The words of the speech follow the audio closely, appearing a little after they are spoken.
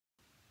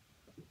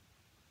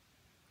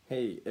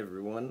Hey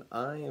everyone,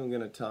 I am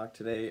going to talk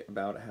today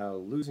about how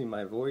losing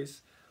my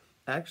voice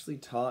actually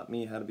taught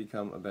me how to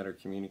become a better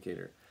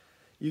communicator.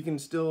 You can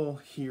still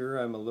hear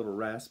I'm a little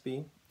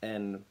raspy,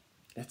 and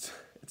it's,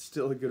 it's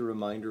still a good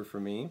reminder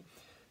for me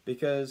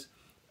because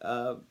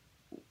uh,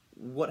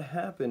 what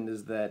happened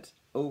is that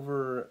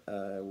over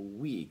a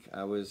week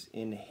I was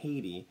in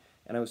Haiti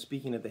and I was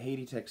speaking at the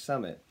Haiti Tech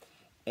Summit,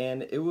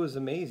 and it was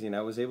amazing.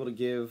 I was able to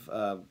give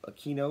a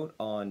keynote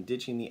on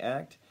ditching the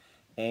act.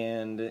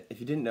 And if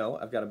you didn't know,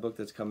 I've got a book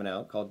that's coming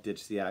out called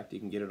Ditch the Act. You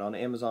can get it on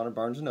Amazon or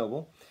Barnes &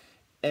 Noble.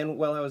 And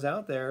while I was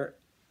out there,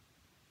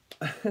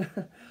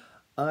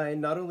 I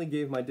not only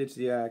gave my Ditch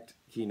the Act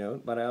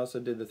keynote, but I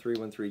also did the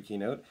 313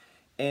 keynote.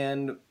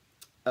 And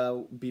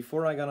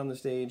before I got on the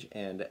stage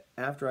and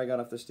after I got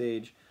off the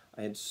stage,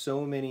 I had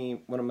so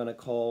many, what I'm going to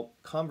call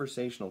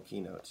conversational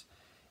keynotes.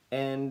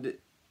 And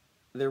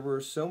there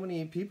were so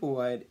many people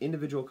who I had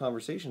individual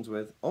conversations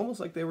with, almost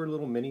like they were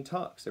little mini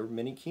talks. They were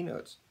mini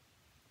keynotes.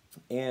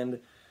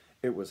 And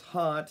it was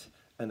hot,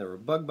 and there were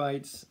bug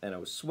bites, and I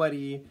was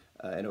sweaty,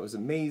 and it was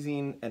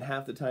amazing, and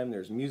half the time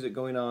there's music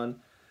going on.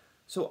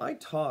 So I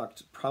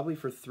talked probably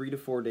for 3 to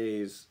 4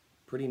 days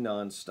pretty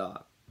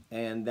non-stop.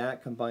 And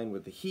that combined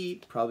with the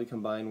heat, probably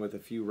combined with a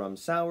few rum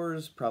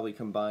sours, probably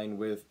combined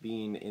with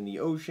being in the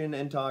ocean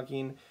and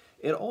talking,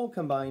 it all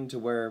combined to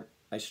where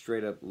I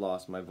straight up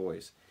lost my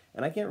voice.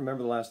 And I can't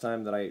remember the last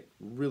time that I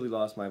really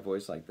lost my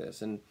voice like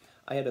this. And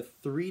I had a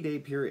 3-day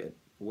period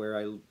where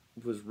I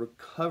was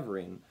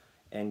recovering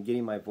and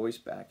getting my voice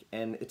back,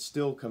 and it's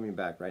still coming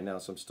back right now,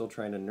 so I'm still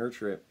trying to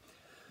nurture it.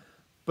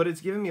 But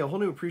it's given me a whole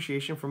new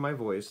appreciation for my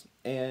voice,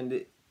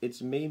 and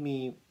it's made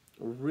me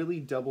really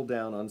double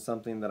down on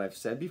something that I've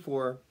said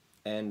before,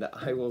 and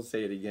I will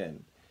say it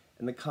again.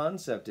 And the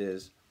concept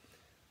is,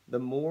 the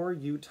more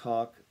you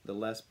talk, the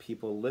less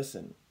people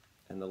listen,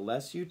 and the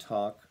less you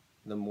talk,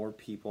 the more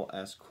people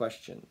ask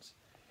questions.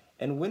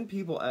 And when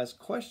people ask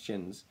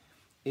questions,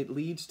 it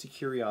leads to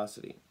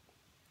curiosity.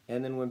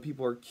 And then when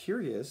people are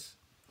curious,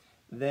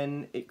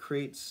 then it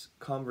creates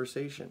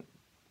conversation.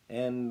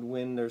 And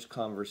when there's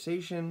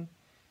conversation,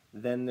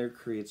 then there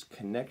creates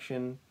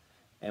connection.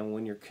 And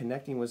when you're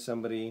connecting with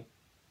somebody,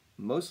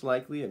 most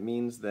likely it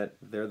means that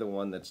they're the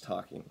one that's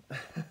talking.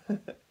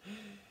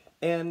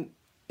 And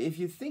if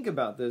you think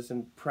about this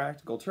in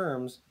practical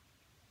terms,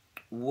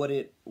 what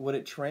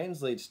it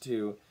translates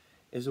to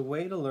is a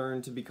way to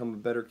learn to become a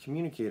better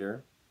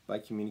communicator by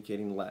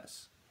communicating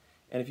less.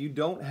 And if you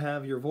don't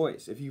have your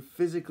voice, if you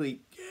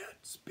physically can't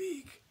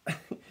speak,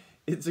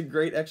 it's a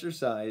great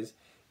exercise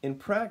in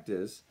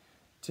practice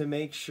to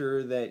make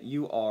sure that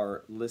you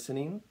are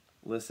listening,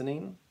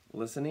 listening,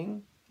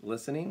 listening,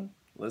 listening,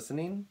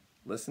 listening,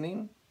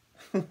 listening,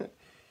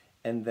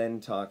 and then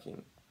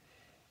talking.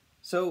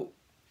 So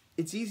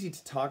it's easy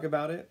to talk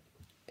about it,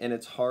 and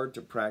it's hard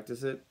to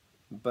practice it,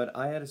 but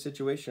I had a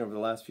situation over the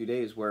last few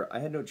days where I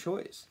had no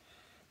choice.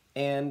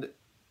 And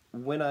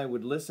when I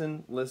would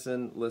listen,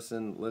 listen,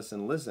 listen,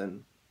 listen,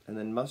 listen, and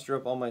then muster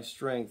up all my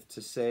strength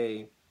to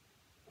say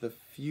the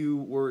few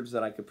words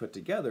that I could put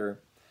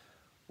together,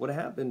 what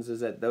happens is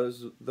that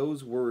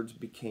those words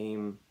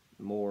became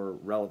more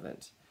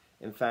relevant.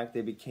 In fact,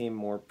 they became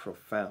more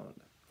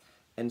profound.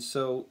 And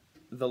so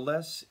the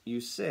less you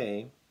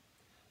say,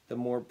 the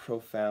more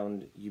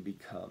profound you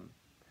become.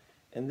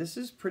 And this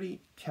is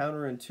pretty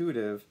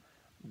counterintuitive,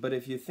 but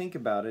if you think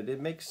about it, it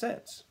makes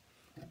sense.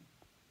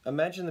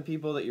 Imagine the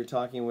people that you're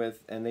talking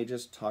with and they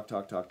just talk,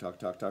 talk, talk, talk,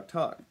 talk, talk,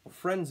 talk. Or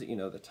friends that you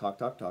know that talk,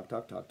 talk, talk,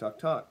 talk, talk, talk,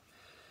 talk.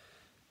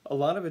 A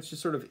lot of it's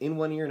just sort of in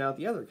one ear and out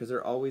the other because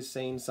they're always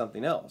saying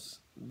something else.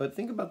 But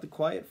think about the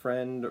quiet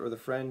friend or the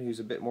friend who's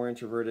a bit more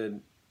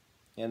introverted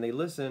and they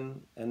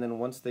listen, and then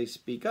once they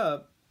speak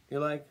up, you're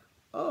like,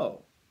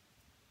 oh,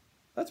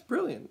 that's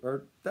brilliant,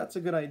 or that's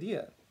a good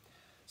idea.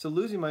 So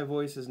losing my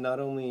voice has not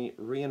only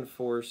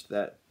reinforced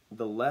that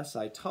the less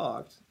I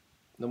talked,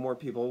 the more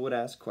people would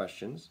ask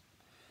questions.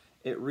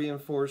 It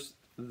reinforced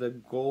the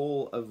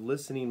goal of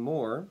listening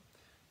more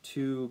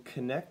to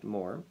connect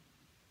more.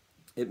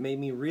 It made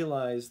me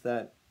realize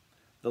that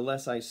the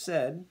less I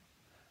said,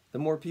 the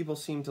more people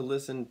seemed to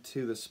listen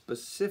to the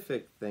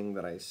specific thing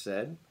that I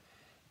said.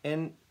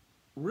 And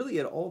really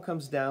it all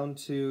comes down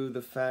to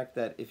the fact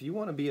that if you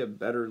want to be a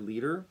better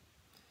leader,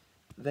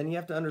 then you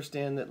have to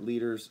understand that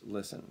leaders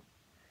listen.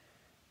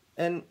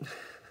 And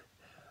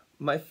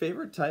my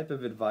favorite type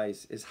of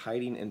advice is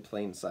hiding in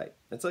plain sight.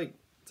 It's like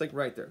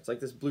right there. It's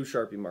like this blue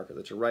Sharpie marker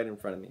that's right in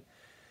front of me.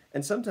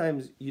 And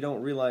sometimes you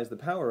don't realize the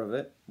power of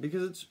it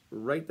because it's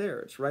right there.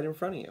 It's right in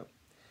front of you.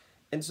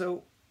 And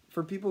so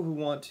for people who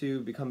want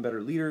to become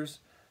better leaders,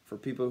 for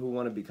people who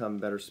want to become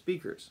better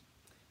speakers,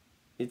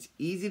 it's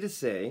easy to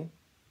say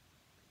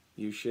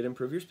you should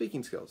improve your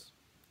speaking skills.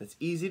 It's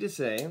easy to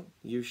say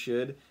you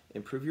should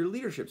improve your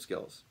leadership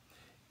skills.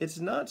 It's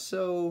not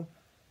so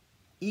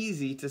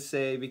easy to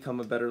say become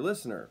a better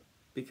listener,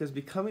 because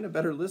becoming a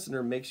better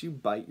listener makes you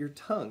bite your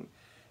tongue.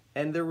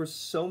 And there were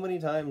so many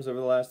times over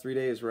the last 3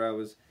 days where I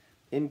was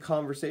in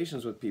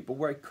conversations with people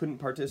where I couldn't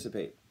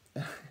participate.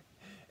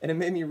 And it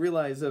made me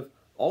realize of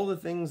all the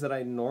things that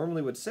I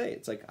normally would say.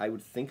 It's like I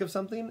would think of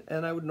something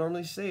and I would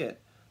normally say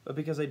it, but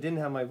because I didn't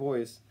have my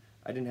voice,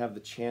 I didn't have the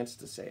chance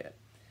to say it.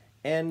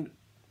 And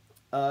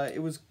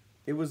it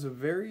was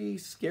very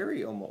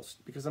scary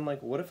almost, because I'm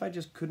like, what if I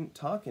just couldn't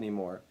talk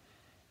anymore?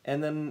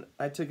 And then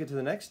I took it to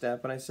the next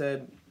step and I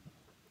said,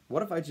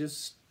 what if I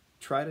just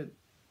try to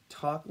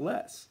talk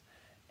less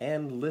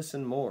and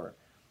listen more?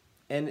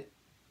 And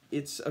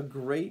it's a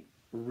great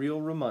real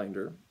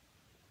reminder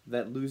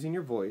that losing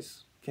your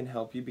voice can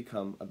help you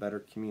become a better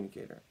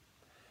communicator.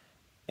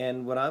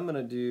 And what I'm going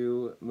to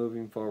do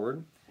moving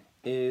forward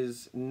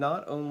is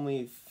not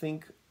only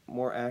think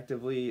more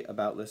actively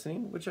about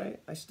listening, which I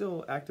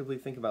still actively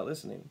think about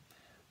listening,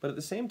 but at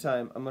the same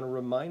time, I'm going to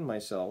remind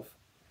myself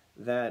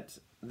that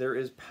there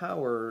is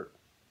power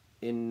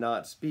in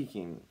not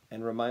speaking,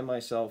 and remind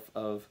myself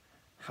of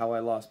how I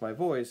lost my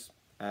voice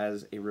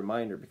as a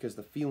reminder, because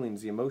the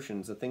feelings, the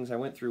emotions, the things I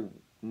went through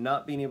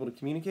not being able to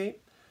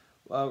communicate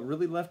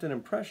really left an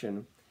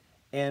impression.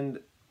 And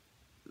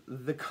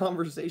the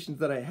conversations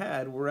that I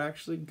had were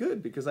actually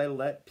good because I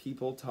let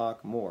people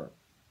talk more.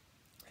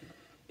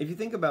 If you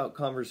think about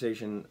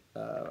conversation,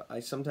 I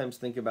sometimes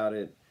think about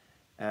it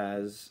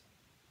as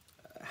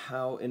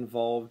how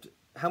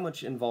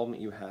much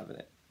involvement you have in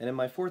it. And in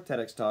my 4th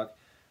TEDx talk,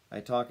 I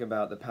talk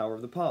about the power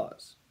of the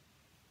pause.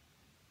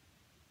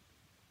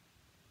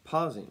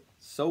 Pausing,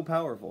 so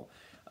powerful.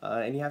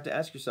 And you have to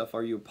ask yourself,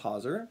 are you a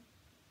pauser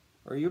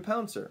or are you a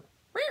pouncer?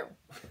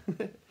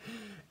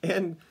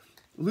 And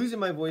losing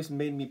my voice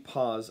made me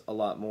pause a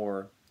lot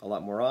more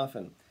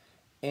often.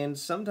 And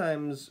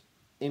sometimes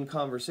in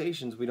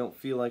conversations we don't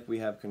feel like we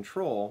have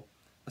control,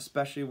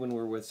 especially when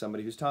we're with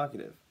somebody who's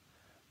talkative.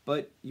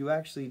 But you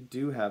actually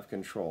do have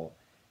control.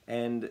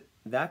 And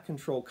that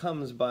control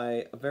comes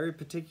by a very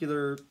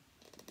particular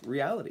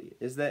reality,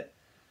 is that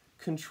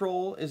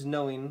control is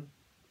knowing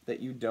that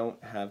you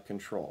don't have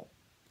control.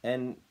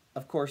 And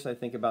of course I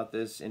think about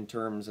this in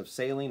terms of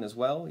sailing as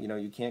well. You know,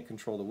 you can't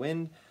control the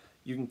wind,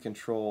 you can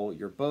control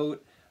your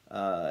boat.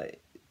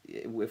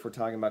 If we're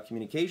talking about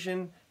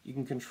communication, you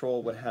can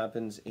control what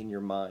happens in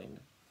your mind.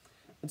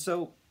 And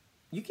so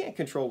you can't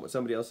control what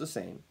somebody else is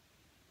saying,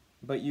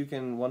 but you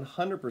can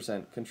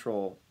 100%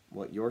 control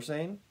what you're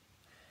saying,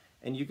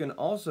 and you can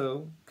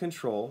also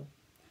control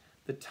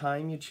the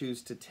time you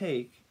choose to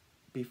take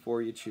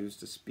before you choose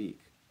to speak.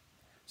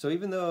 So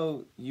even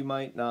though you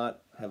might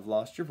not have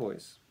lost your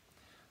voice,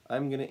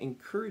 I'm going to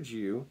encourage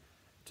you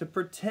to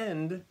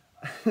pretend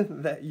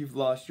that you've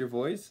lost your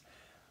voice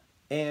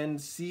and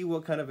see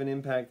what kind of an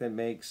impact that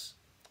makes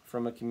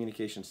from a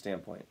communication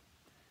standpoint.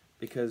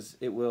 Because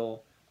it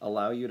will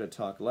allow you to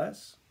talk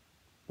less.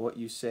 What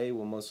you say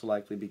will most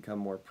likely become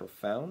more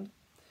profound.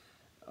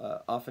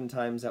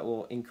 Oftentimes that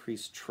will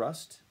increase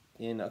trust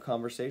in a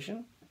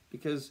conversation,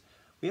 because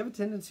we have a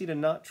tendency to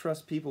not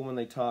trust people when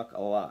they talk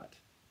a lot.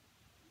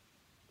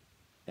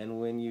 And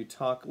when you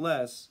talk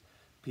less,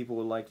 people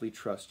will likely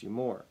trust you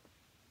more.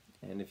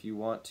 And if you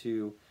want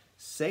to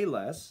say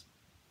less,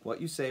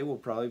 what you say will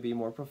probably be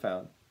more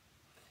profound.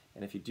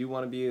 And if you do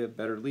want to be a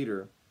better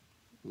leader,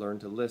 learn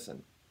to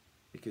listen.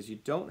 Because you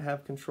don't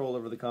have control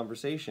over the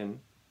conversation,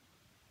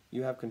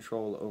 you have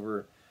control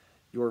over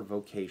your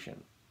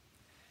vocation.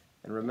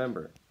 And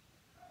remember,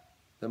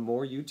 the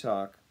more you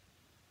talk,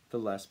 the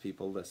less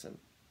people listen.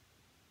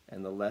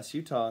 And the less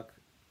you talk,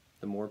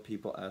 the more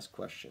people ask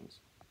questions.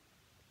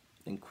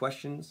 And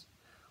questions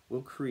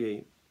will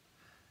create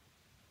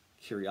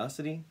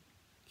curiosity.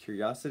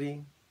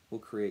 Curiosity will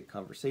create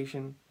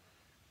conversation.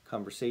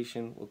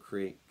 Conversation will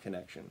create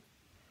connection.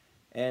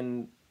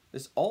 And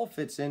this all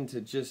fits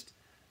into just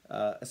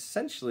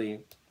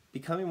essentially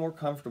becoming more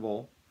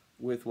comfortable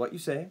with what you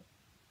say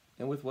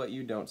and with what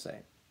you don't say.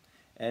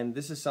 And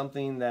this is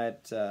something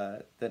that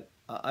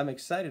I'm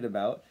excited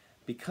about,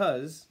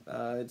 because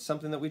it's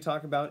something that we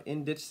talk about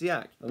in Ditch the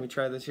Act. Let me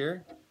try this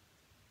here.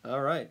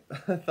 All right.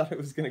 I thought it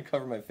was going to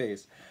cover my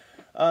face.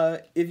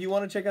 If you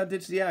want to check out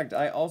Ditch the Act,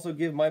 I also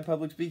give my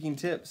public speaking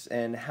tips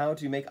and how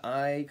to make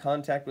eye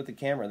contact with the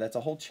camera. That's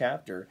a whole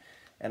chapter.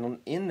 And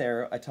in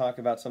there, I talk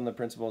about some of the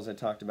principles I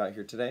talked about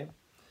here today.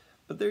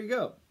 But there you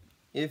go.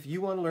 If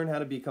you want to learn how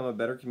to become a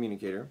better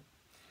communicator,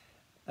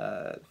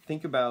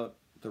 think about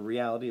the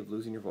reality of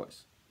losing your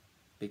voice.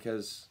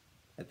 Because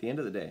at the end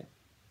of the day,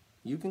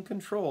 you can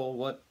control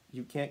what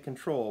you can't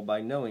control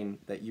by knowing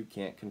that you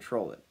can't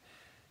control it.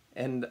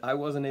 And I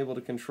wasn't able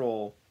to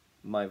control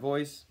my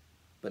voice,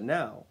 but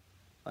now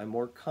I'm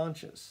more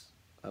conscious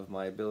of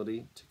my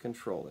ability to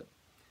control it.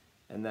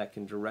 And that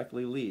can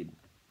directly lead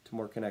to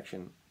more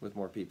connection with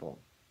more people.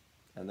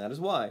 And that is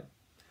why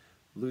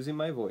losing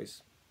my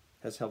voice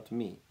has helped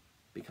me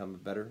become a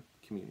better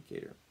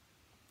communicator.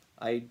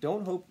 I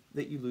don't hope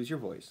that you lose your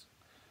voice,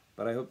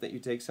 but I hope that you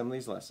take some of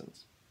these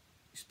lessons.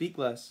 You speak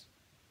less,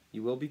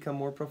 you will become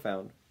more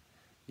profound,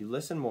 you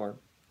listen more,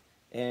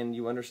 and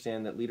you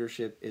understand that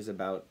leadership is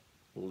about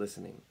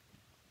listening.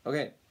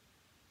 Okay,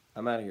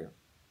 I'm out of here.